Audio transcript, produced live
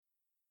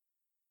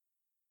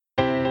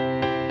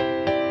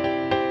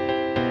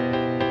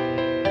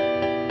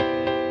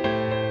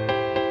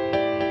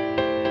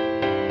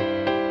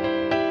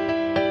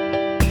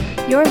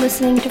You're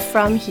listening to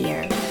From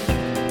Here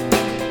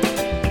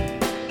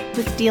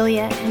with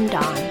Delia and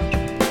Dawn.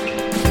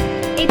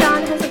 Hey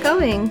Dawn, how's it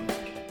going?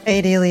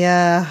 Hey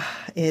Delia,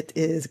 it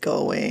is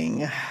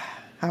going.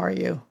 How are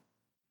you?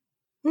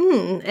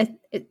 I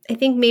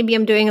think maybe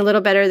I'm doing a little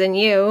better than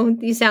you.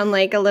 You sound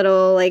like a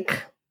little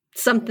like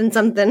something.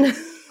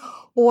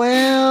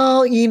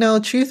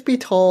 Well, truth be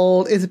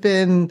told, it's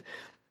been,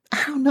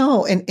 I don't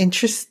know, an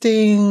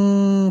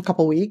interesting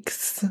couple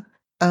weeks.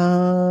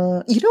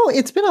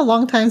 It's been a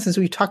long time since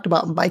we talked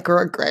about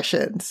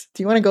microaggressions.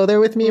 Do you want to go there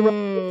with me?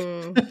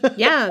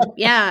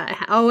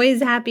 Yeah.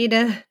 Always happy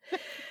to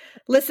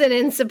listen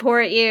and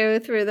support you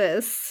through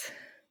this.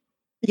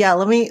 Yeah,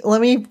 let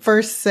me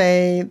first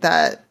say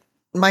that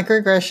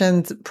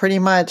microaggressions pretty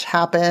much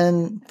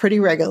happen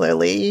pretty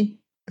regularly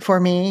for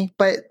me,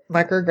 but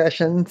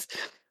microaggressions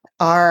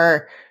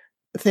are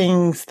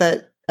things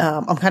that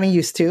I'm kind of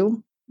used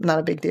to. Not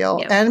a big deal.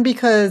 Yep. And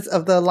because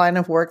of the line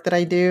of work that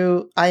I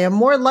do, I am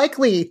more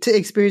likely to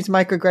experience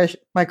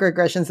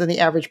microaggressions than the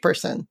average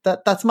person.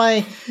 That's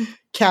my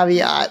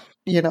caveat,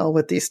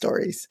 with these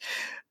stories.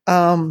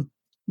 But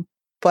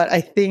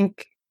I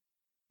think,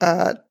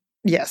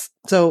 yes.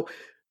 So,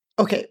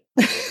 okay.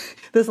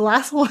 This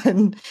last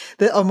one,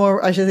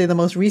 the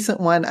most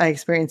recent one I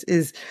experienced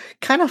is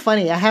kind of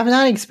funny. I have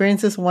not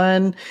experienced this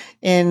one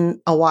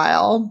in a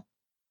while,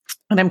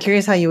 and I'm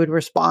curious how you would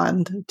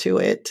respond to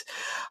it.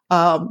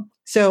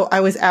 So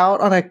I was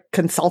out on a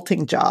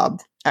consulting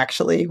job,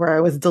 actually, where I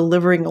was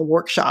delivering a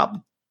workshop.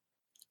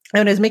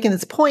 And I was making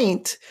this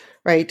point,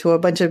 right, to a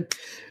bunch of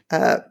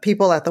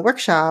people at the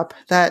workshop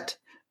that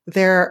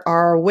there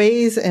are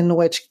ways in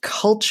which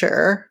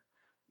culture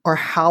or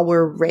how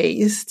we're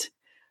raised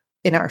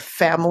in our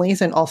families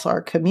and also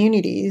our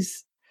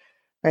communities,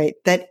 right,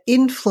 that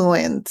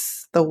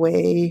influence the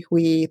ways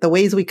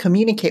we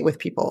communicate with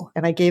people.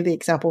 And I gave the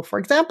example, for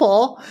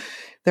example,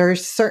 there are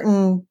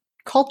certain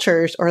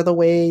cultures or the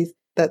ways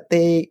that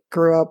they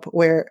grew up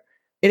where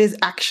it is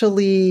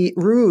actually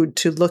rude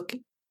to look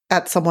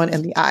at someone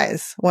in the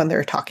eyes when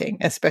they're talking,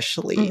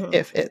 especially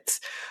if it's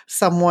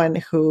someone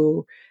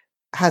who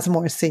has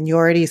more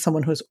seniority,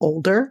 someone who's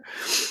older,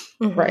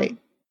 right?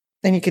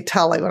 And you could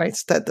tell, like, when I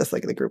said this,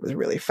 like, the group was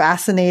really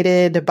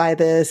fascinated by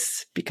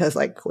this because,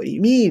 like, what do you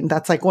mean?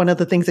 That's like one of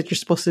the things that you're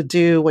supposed to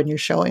do when you're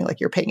showing, like,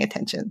 you're paying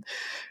attention,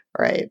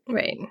 right?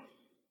 Right.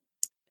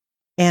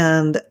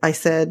 And I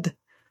said,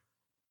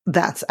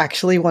 that's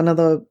actually one of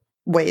the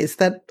messages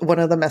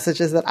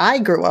that I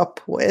grew up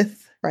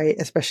with, right?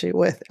 Especially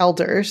with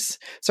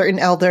certain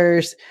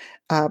elders,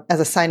 as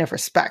a sign of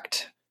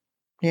respect,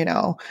 and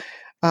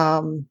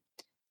kind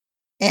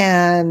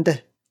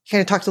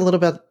of talked a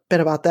little bit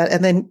about that.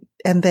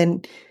 And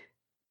then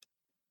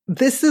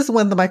this is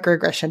when the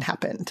microaggression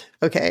happened.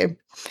 Okay.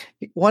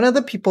 One of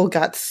the people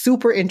got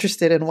super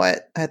interested in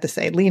what I had to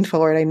say, leaned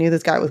forward. I knew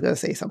this guy was going to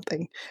say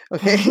something.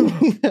 Okay.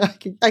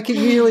 I could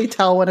usually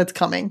tell when it's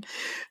coming.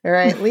 All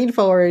right. Leaned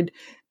forward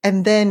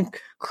and then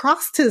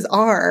crossed his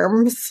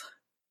arms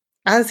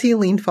as he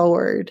leaned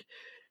forward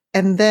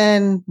and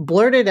then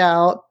blurted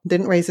out,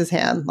 didn't raise his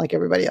hand like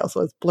everybody else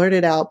was,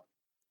 blurted out,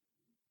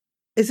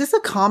 "Is this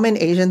a common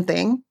Asian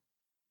thing?"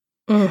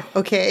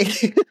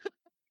 Okay.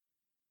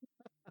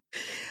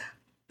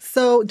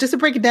 So just to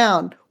break it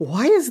down,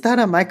 why is that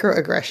a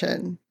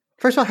microaggression?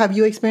 First of all, have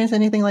you experienced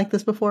anything like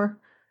this before?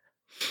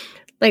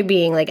 Like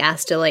being like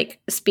asked to like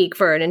speak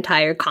for an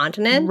entire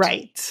continent?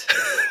 Right.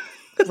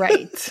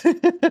 Right.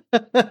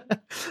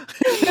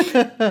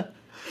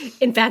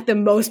 In fact, the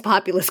most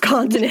populous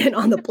continent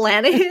on the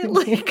planet.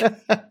 Like,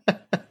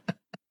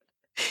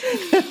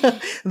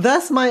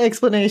 thus my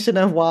explanation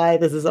of why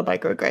this is a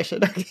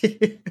microaggression.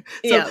 Okay.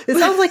 So it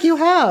sounds like you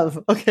have.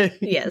 Okay.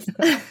 Yes.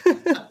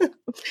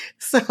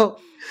 So,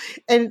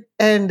 and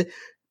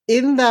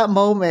in that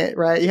moment,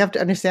 right, you have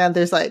to understand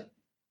there's like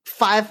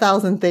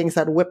 5,000 things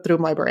that whip through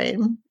my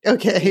brain.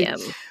 Okay. Yeah.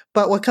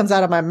 But what comes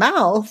out of my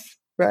mouth,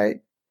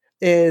 right,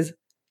 is,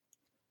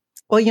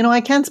 well,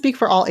 I can't speak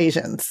for all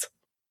Asians.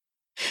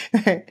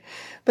 Right.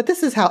 But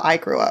this is how I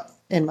grew up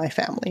in my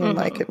family, in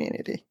my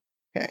community.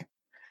 Okay.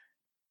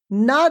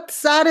 Not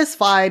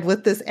satisfied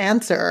with this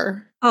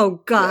answer.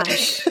 Oh,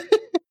 gosh.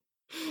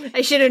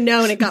 I should have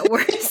known it got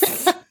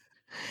worse.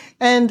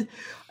 And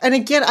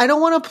again, I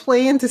don't want to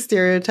play into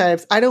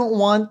stereotypes. I don't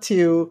want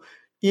to,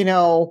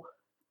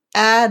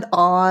 add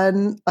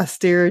on a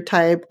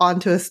stereotype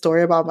onto a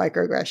story about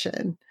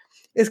microaggression.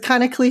 It's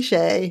kind of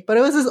cliche, but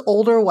it was this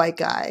older white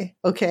guy.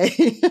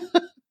 Okay.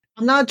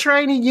 I'm not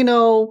trying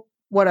to,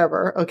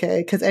 whatever.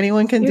 Okay. Because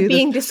anyone can do this. You're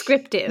being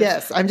descriptive.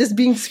 Yes. I'm just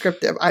being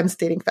descriptive. I'm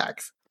stating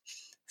facts.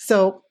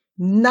 So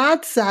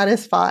not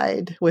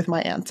satisfied with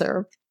my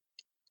answer.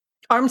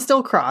 Arms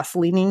still crossed,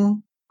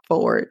 leaning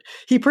forward.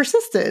 He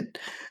persisted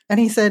and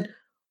he said,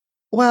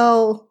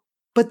 "Well,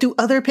 but do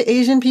other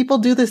Asian people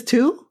do this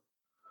too?"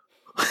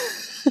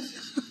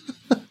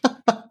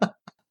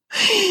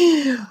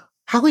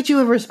 How would you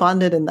have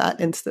responded in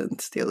that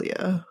instance,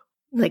 Delia?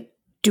 Like,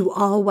 do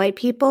all white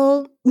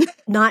people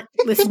not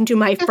listen to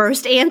my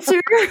first answer?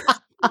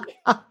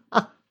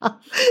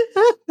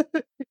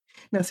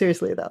 No,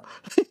 seriously though.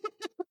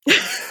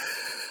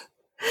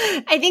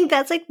 I think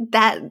that's like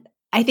that.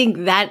 I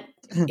think that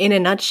in a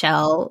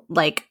nutshell,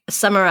 like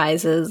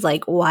summarizes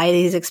like why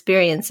these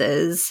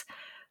experiences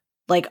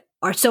like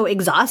are so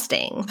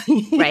exhausting,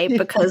 right?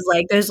 Because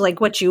like there's like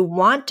what you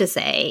want to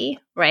say,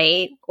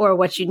 right? Or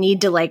what you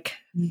need to like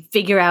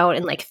figure out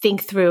and like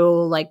think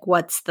through like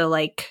what's the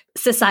like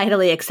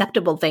societally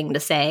acceptable thing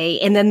to say,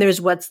 and then there's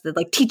what's the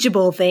like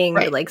teachable thing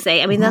to like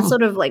say. I mean, that's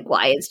sort of like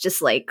why it's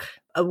just like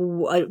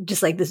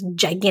just like this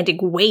gigantic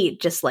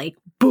weight just like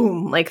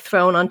boom like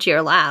thrown onto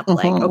your lap.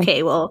 Like,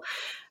 okay, well,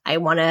 I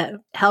want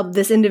to help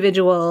this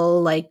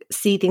individual like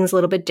see things a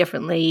little bit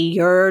differently.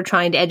 You're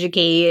trying to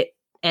educate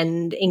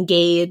and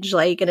engage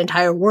like an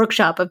entire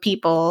workshop of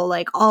people,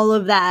 like all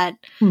of that.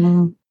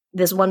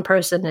 This one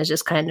person is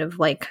just kind of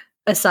like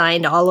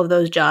assigned all of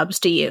those jobs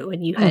to you,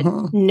 and you had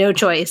no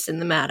choice in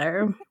the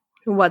matter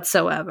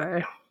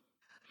whatsoever.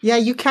 Yeah,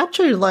 you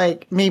captured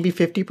like maybe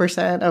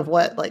 50% of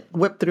what like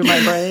whipped through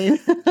my brain.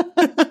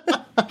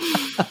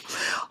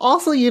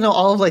 Also, you know,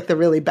 all of like the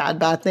really bad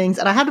things.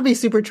 And I had to be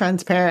super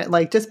transparent.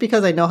 Like, just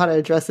because I know how to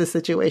address this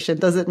situation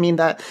doesn't mean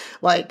that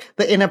like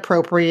the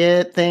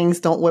inappropriate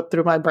things don't whip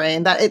through my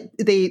brain. That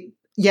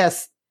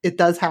yes, it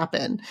does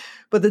happen.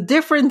 But the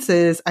difference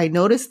is I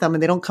notice them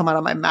and they don't come out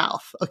of my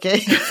mouth.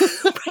 Okay.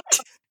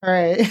 All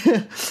right.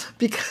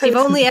 Because if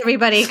only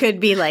everybody could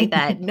be like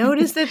that.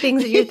 Notice the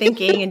things that you're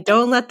thinking and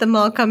don't let them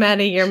all come out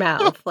of your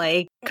mouth.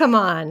 Like, come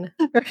on.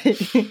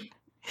 Right.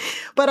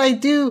 But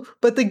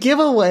the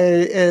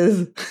giveaway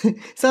is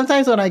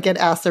sometimes when I get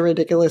asked a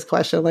ridiculous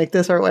question like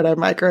this or when I'm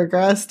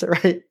microaggressed,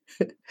 right?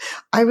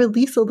 I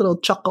release a little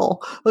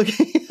chuckle.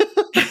 Okay.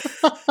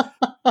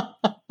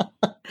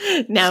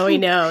 Now we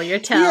know your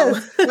tell.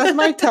 Yes, that's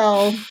my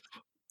tell.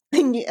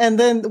 And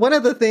then one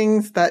of the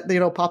things that, you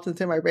know, pops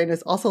into my brain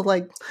is also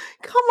like,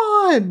 come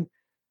on,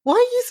 why are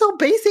you so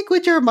basic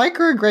with your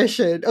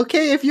microaggression?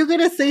 Okay, if you're going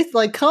to say,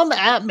 like, come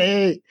at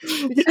me.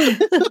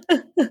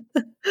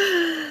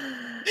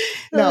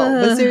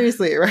 No, but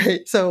seriously,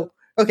 right? So,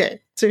 okay,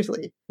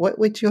 seriously, what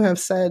would you have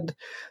said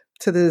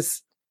to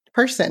this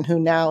person who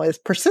now is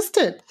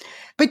persistent?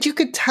 But you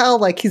could tell,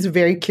 like, he's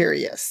very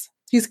curious.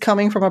 He's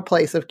coming from a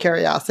place of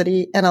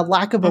curiosity and a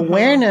lack of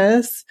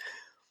awareness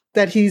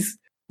that he's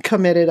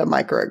committed a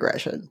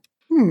microaggression.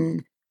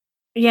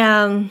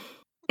 Yeah.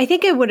 I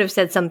think I would have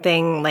said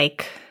something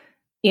like,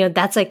 you know,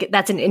 that's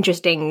an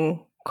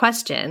interesting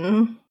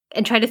question,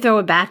 and try to throw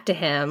it back to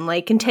him.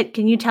 Like,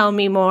 can you tell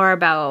me more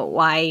about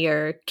why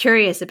you're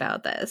curious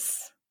about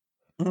this?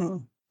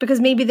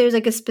 Because maybe there's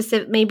like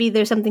maybe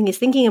there's something he's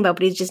thinking about,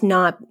 but he's just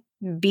not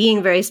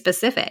being very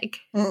specific.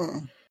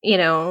 You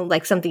know,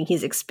 like something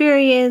he's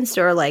experienced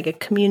or like a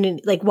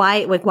community, like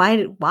why,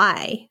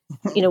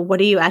 you know, what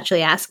are you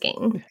actually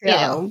asking? Yeah.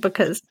 You know,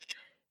 because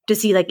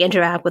does he like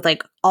interact with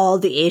like all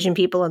the Asian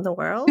people in the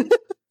world?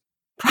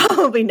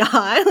 Probably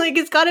not. Like,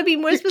 it's got to be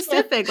more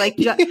specific. Like,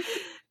 you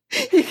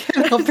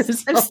can't help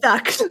yourself. I'm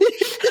stuck.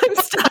 I'm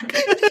stuck.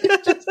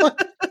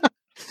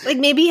 Like,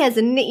 maybe he has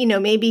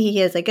maybe he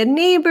has like a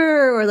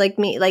neighbor, or like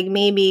me, like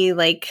maybe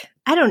like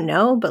I don't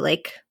know, but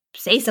like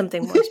say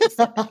something more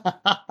specific.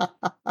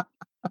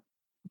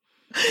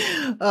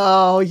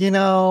 Oh, you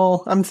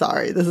know, I'm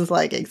sorry. This is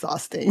like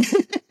exhausting.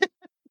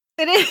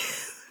 It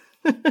is.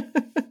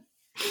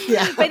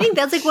 Yeah. But I think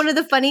that's like one of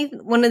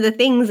the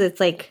things. It's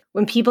like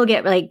when people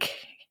get like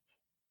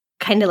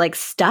kind of like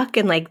stuck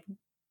and like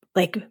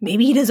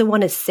maybe he doesn't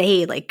want to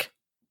say like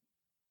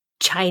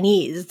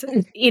Chinese,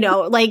 you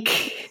know,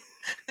 like.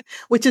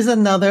 Which is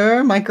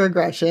another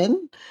microaggression.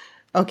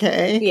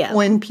 Okay. Yeah.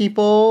 When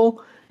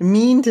people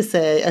mean to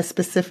say a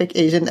specific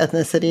Asian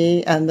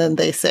ethnicity and then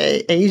they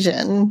say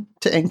Asian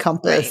to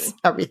encompass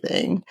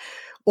everything.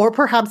 Or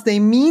perhaps they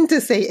mean to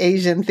say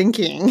Asian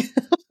thinking.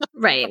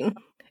 Right.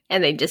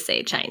 And they just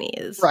say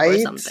Chinese or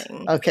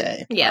something.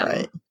 Okay.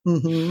 Yeah. All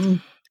right.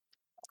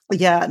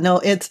 Yeah. No,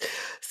 it's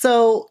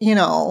so,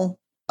 so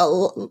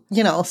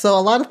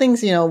a lot of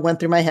things, went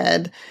through my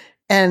head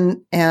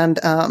and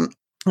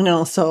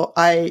so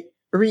I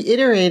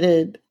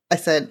reiterated, I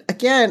said,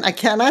 again, I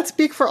cannot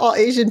speak for all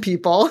Asian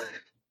people.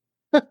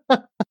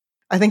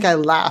 I think I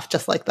laughed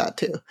just like that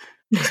too.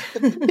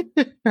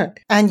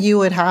 And you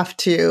would have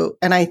to,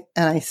 and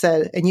I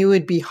said, and you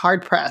would be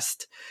hard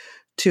pressed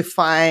to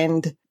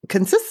find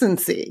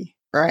consistency,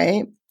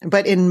 right?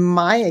 But in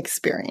my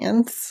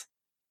experience,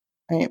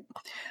 right,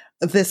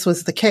 this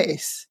was the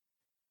case.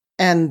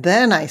 And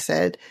then I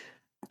said,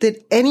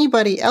 did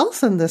anybody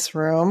else in this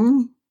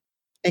room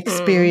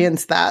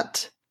experience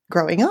that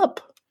growing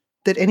up?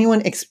 Did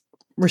anyone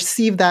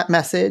receive that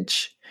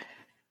message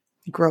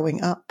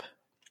growing up?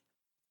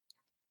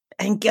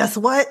 And guess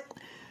what?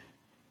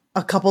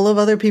 A couple of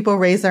other people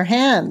raised their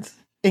hands,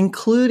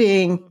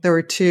 including there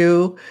were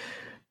two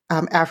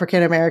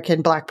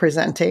African-American Black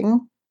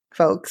presenting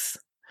folks,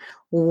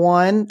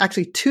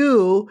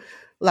 two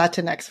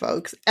Latinx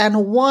folks,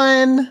 and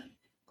one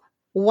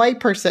white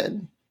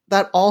person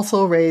that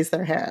also raised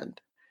their hand.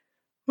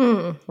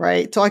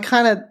 Right? So I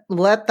kind of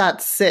let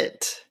that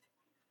sit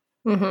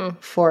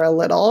for a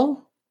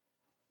little.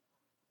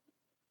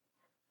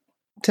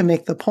 to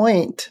make the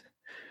point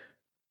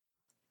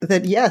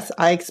that, yes,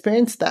 I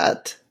experienced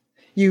that.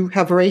 You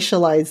have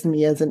racialized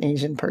me as an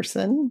Asian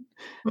person.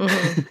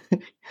 Mm-hmm.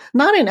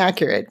 Not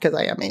inaccurate, because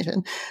I am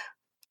Asian.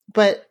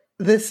 But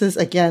this is,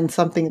 again,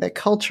 something that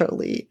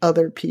culturally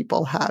other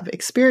people have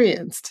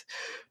experienced.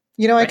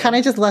 I Right. kind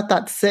of just let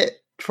that sit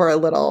for a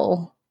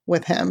little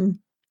with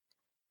him.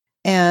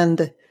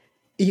 And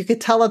you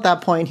could tell at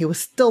that point he was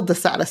still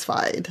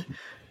dissatisfied,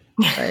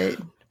 right?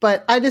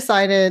 But I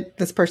decided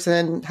this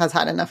person has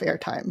had enough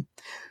airtime.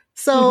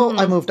 So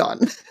I moved on.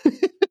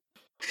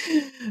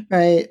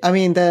 Right. I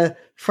mean,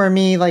 for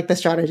me, like, the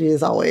strategy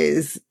is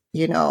always,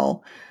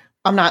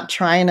 I'm not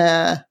trying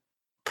to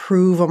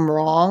prove them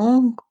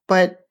wrong,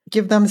 but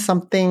give them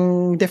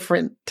something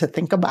different to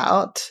think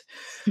about,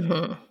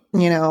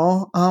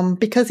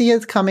 because he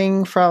is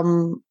coming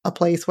from a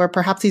place where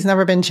perhaps he's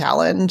never been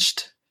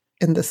challenged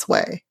in this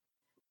way.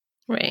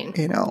 Right.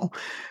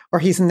 Or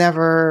he's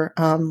never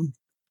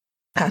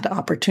had the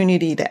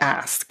opportunity to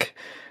ask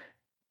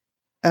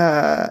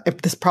if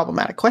this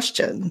problematic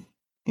question,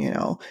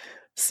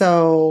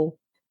 So,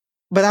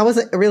 but that was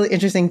a really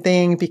interesting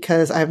thing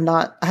because I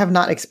have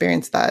not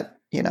experienced that,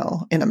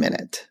 in a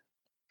minute.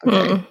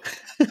 Okay.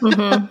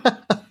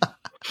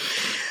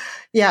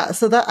 Yeah.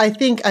 So that, I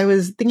think I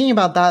was thinking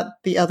about that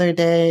the other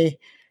day,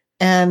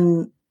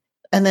 and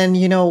then,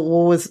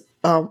 what was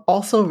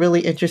also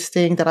really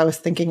interesting that I was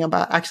thinking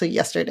about actually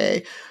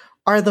yesterday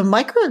are the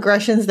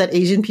microaggressions that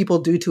Asian people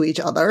do to each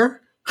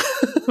other.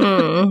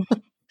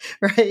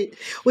 Right?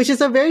 Which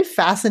is a very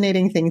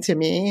fascinating thing to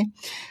me,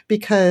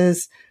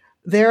 because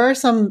there are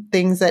some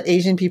things that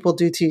Asian people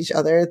do to each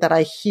other that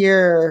I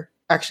hear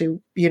actually,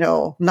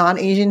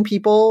 non-Asian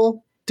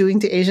people doing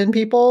to Asian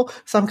people.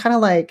 So I'm kind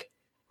of like,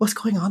 what's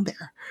going on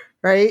there?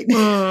 Right?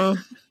 I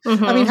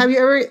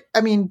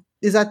mean,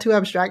 is that too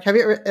abstract? Have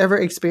you ever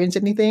experienced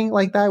anything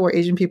like that where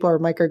Asian people are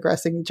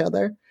microaggressing each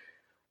other?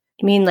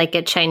 You mean like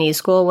at Chinese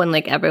school when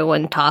like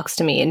everyone talks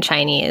to me in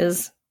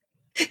Chinese?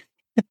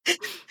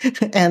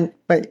 And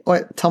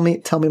what? Tell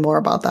me more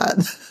about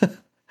that.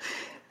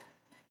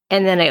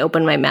 And then I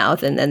open my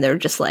mouth, and then they're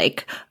just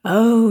like,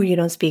 "Oh, you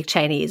don't speak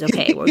Chinese?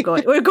 Okay,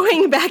 we're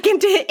going back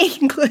into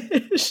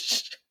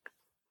English."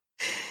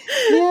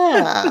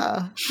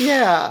 Yeah.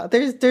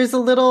 There's a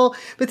little,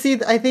 but see,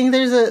 I think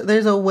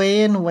there's a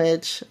way in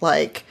which,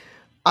 like,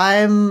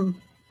 I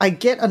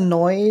get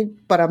annoyed,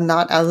 but I'm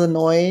not as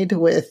annoyed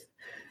with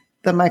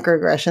the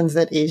microaggressions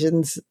that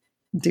Asians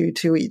do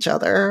to each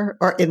other,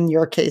 or in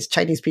your case,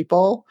 Chinese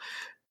people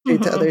do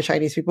to other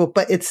Chinese people,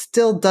 but it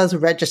still does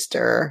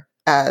register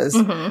as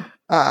a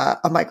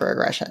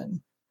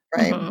microaggression,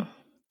 right?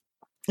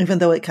 Even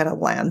though it kind of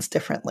lands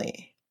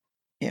differently.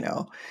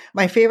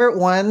 My favorite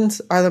ones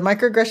are the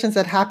microaggressions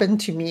that happen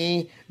to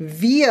me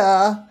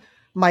via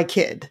my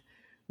kid,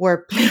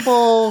 where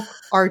people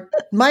are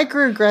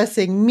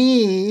microaggressing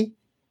me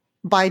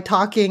by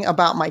talking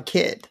about my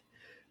kid.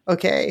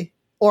 Okay.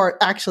 Or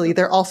actually,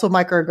 they're also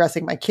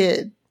microaggressing my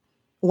kid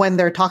when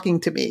they're talking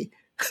to me.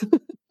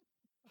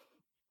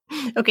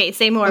 Okay,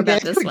 say more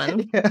about this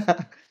one.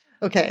 Yeah.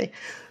 Okay.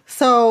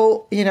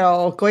 So,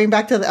 going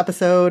back to the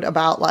episode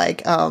about,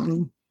 like,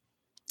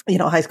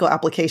 high school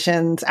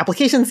application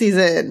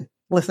season,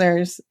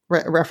 listeners,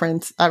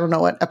 reference, I don't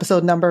know what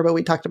episode number, but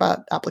we talked about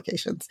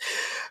applications.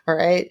 All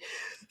right.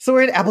 So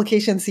we're in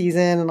application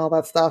season and all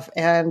that stuff.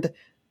 And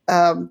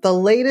the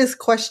latest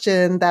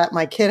question that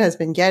my kid has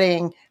been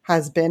getting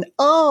has been,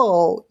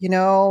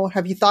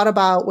 have you thought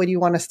about what do you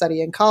want to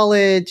study in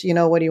college?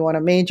 What do you want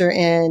to major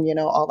in?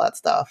 All that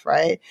stuff.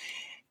 Right.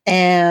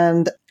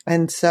 And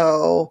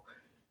so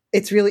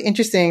it's really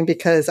interesting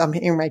because I'm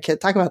hearing my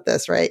kid talk about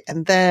this. Right.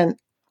 And then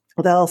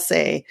they'll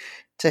say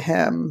to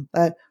him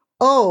that,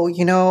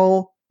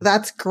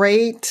 that's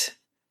great.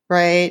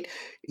 Right.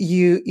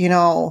 You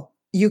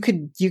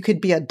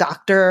could be a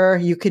doctor.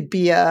 You could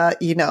be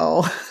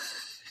all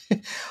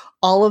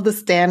of the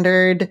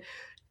standard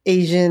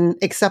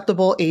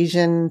acceptable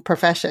Asian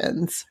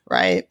professions,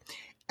 right?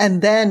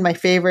 And then my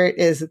favorite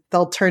is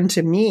they'll turn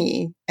to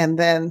me, and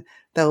then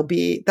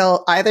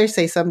they'll either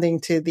say something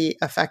to the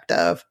effect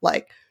of,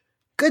 like,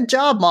 "Good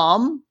job,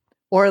 mom,"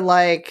 or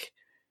like,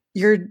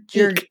 your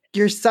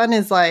son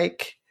is,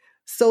 like,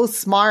 so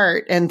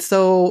smart and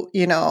so,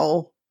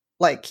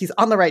 like, he's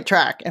on the right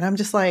track. And I'm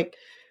just like,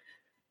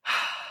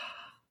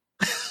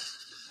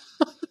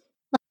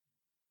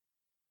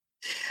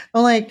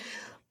 I'm like,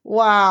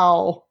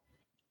 wow.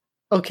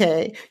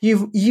 Okay.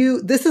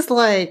 This is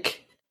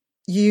like,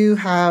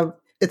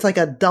 it's like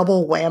a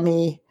double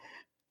whammy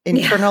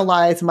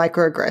internalized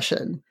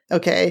microaggression.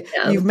 Okay.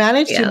 Yeah. You've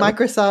managed to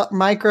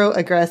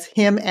microaggress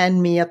him and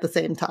me at the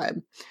same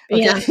time.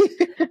 Okay.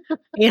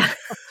 Yeah.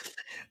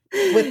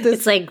 With this,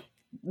 it's like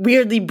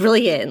weirdly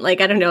brilliant.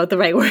 Like, I don't know what the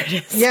right word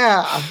is.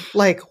 Yeah.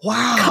 Like,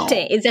 wow.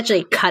 Cutting. It's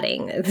actually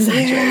cutting. It's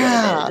actually what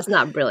it is. It's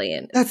not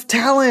brilliant. That's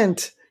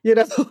talent. When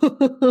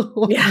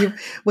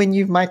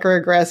you've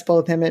microaggressed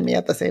both him and me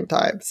at the same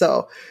time.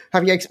 So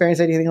have you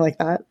experienced anything like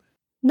that?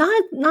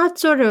 Not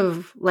sort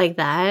of like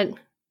that.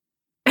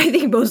 I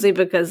think mostly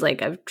because,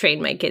 like, I've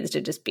trained my kids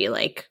to just be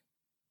like,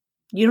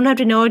 you don't have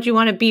to know what you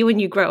want to be when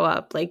you grow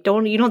up. Like, you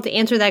don't have to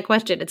answer that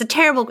question.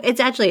 It's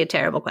actually a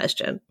terrible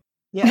question.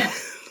 Yeah.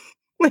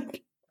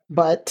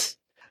 But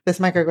this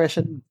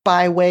microaggression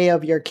by way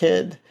of your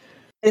kid,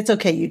 it's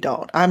okay you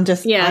don't. I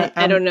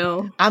don't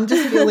know. I'm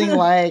just feeling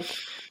like,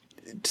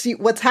 see,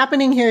 what's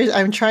happening here is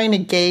I'm trying to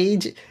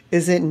gauge,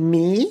 is it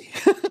me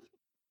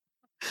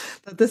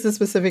that this is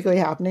specifically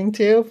happening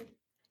to?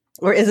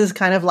 Or is this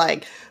kind of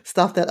like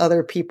stuff that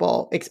other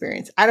people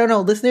experience? I don't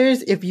know.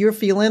 Listeners, if you're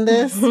feeling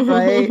this,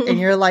 right? And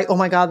you're like, oh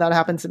my God, that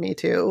happened to me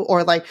too.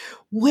 Or like,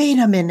 wait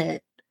a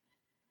minute.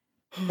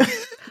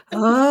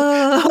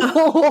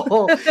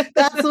 Oh,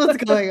 that's what's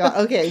going on.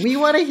 Okay. We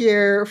want to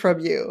hear from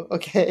you.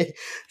 Okay.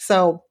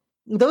 So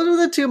those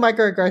are the two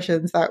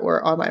microaggressions that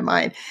were on my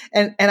mind.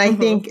 And I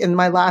think in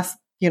my last,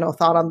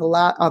 thought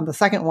on the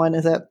second one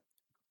is that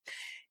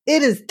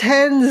it is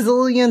 10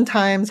 zillion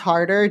times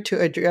harder to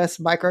address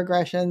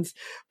microaggressions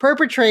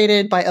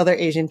perpetrated by other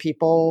Asian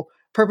people,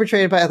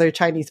 perpetrated by other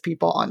Chinese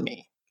people on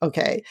me.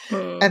 Okay.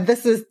 And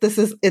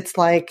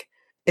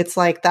it's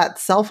like that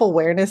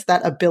self-awareness,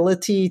 that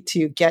ability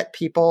to get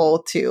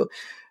people to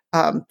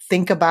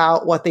think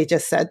about what they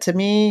just said to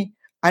me.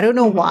 I don't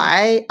know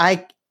why.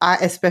 I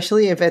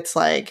especially if it's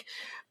like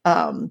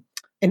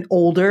an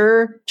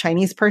older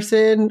Chinese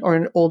person or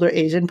an older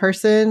Asian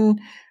person,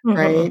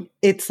 right?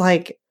 It's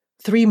like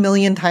 3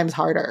 million times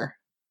harder.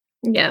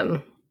 Yeah.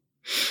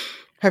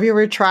 Have you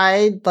ever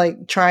tried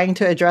trying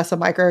to address a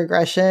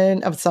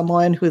microaggression of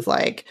someone who's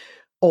like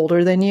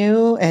older than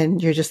you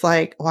and you're just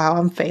like, wow,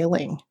 I'm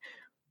failing?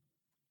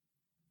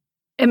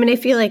 I mean, I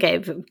feel like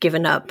I've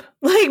given up,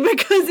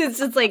 because it's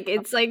just like,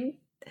 it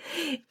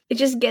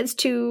just gets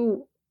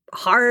too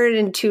hard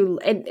and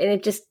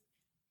it just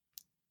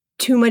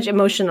too much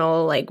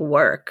emotional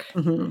work.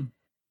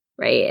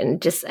 Right.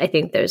 And just, I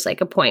think there's a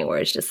point where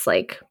it's just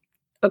like,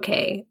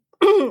 okay,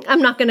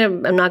 I'm not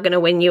gonna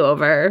win you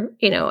over.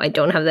 I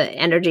don't have the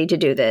energy to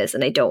do this,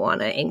 and I don't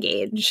want to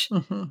engage.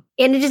 And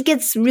it just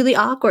gets really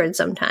awkward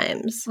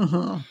sometimes,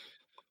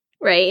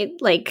 right?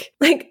 Like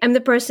I'm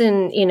the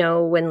person,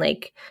 when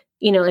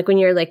when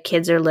your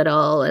kids are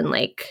little and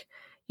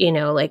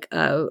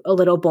a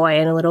little boy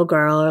and a little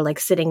girl are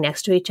sitting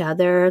next to each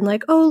other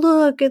and oh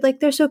look,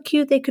 they're so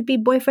cute, they could be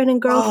boyfriend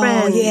and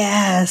girlfriend. Oh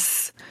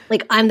yes.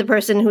 I'm the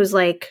person who's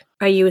like,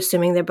 are you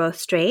assuming they're both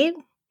straight?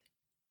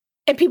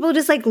 And people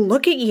just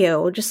look at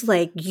you, just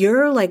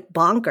you're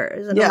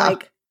bonkers.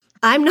 And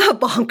I'm not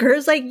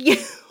bonkers.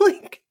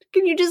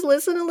 Can you just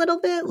listen a little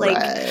bit?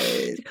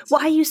 Right.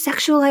 Why are you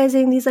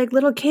sexualizing these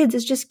little kids?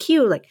 It's just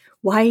cute.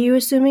 Why are you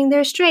assuming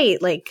they're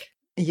straight?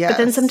 Yes. But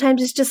then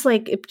sometimes it's just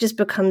it just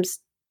becomes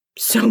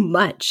so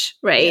much,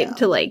 right? Yeah.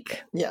 To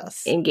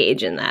yes,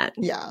 engage in that.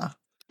 Yeah.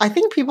 I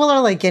think people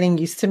are getting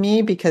used to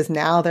me because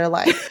now they're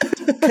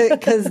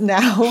because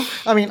now,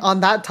 I mean, on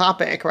that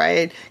topic,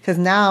 right? Because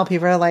now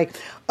people are like,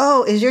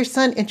 oh, is your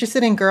son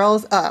interested in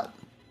girls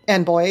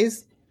and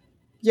boys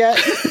yet?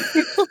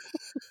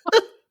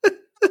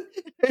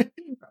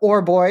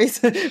 Or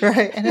boys,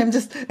 right? And I'm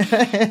just,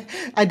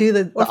 I do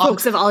the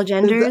folks of all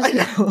genders. I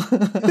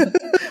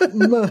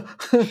know.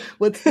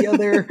 What's the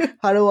other?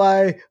 How do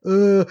I,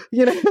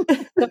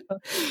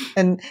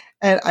 and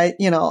I,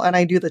 and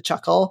I do the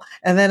chuckle,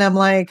 and then I'm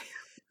like,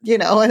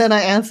 and then I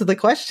answer the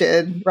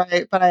question,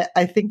 right? But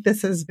I think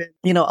this has been,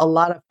 a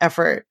lot of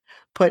effort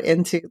put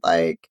into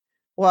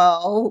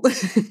well,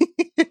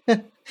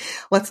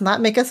 let's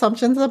not make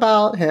assumptions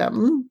about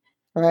him.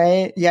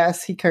 Right?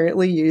 Yes, he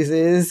currently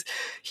uses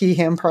he,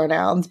 him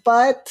pronouns,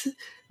 but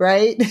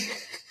right?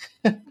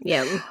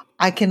 Yeah.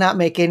 I cannot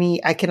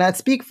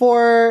speak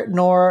for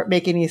nor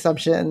make any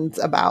assumptions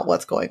about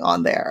what's going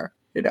on there,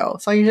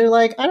 So you're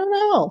like, I don't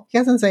know. He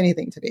hasn't said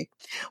anything to me,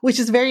 which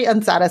is very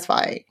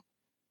unsatisfying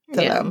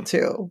to them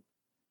too.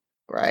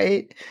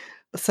 Right?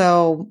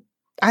 So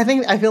I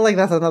feel like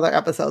that's another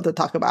episode to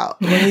talk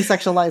about when we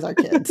sexualize our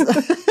kids.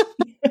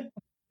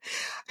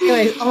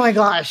 Anyways, oh my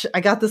gosh,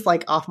 I got this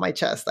off my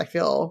chest. I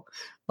feel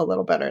a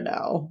little better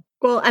now.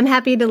 Well, I'm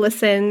happy to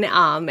listen.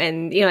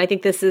 And, I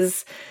think this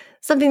is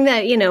something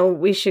that,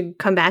 we should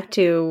come back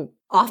to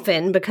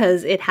often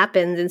because it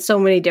happens in so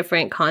many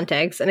different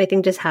contexts. And I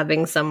think just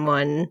having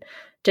someone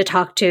to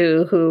talk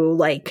to who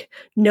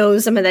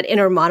knows some of that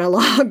inner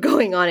monologue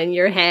going on in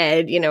your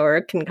head,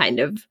 or can kind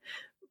of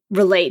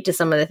relate to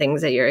some of the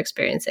things that you're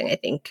experiencing, I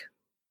think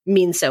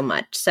means so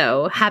much.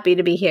 So happy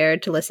to be here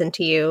to listen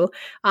to you.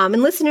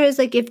 And listeners,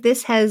 if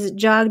this has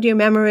jogged your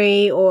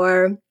memory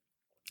or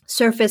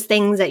surfaced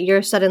things that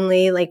you're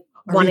suddenly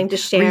wanting to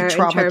share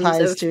in terms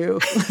of you.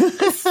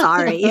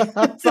 Sorry.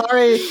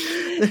 Sorry.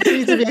 There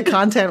needs to be a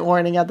content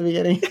warning at the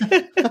beginning.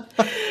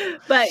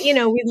 But,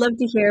 we'd love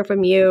to hear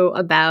from you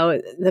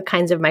about the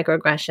kinds of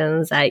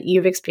microaggressions that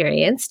you've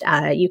experienced.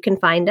 You can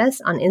find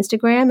us on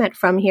Instagram at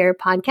From Here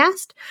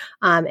Podcast.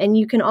 And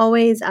you can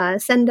always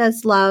send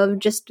us love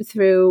just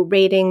through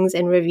ratings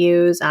and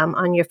reviews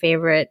on your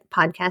favorite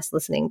podcast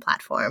listening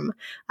platform.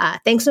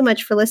 Thanks so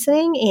much for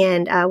listening,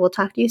 and we'll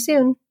talk to you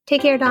soon.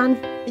 Take care, Dawn.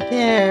 Take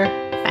care.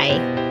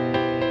 Bye.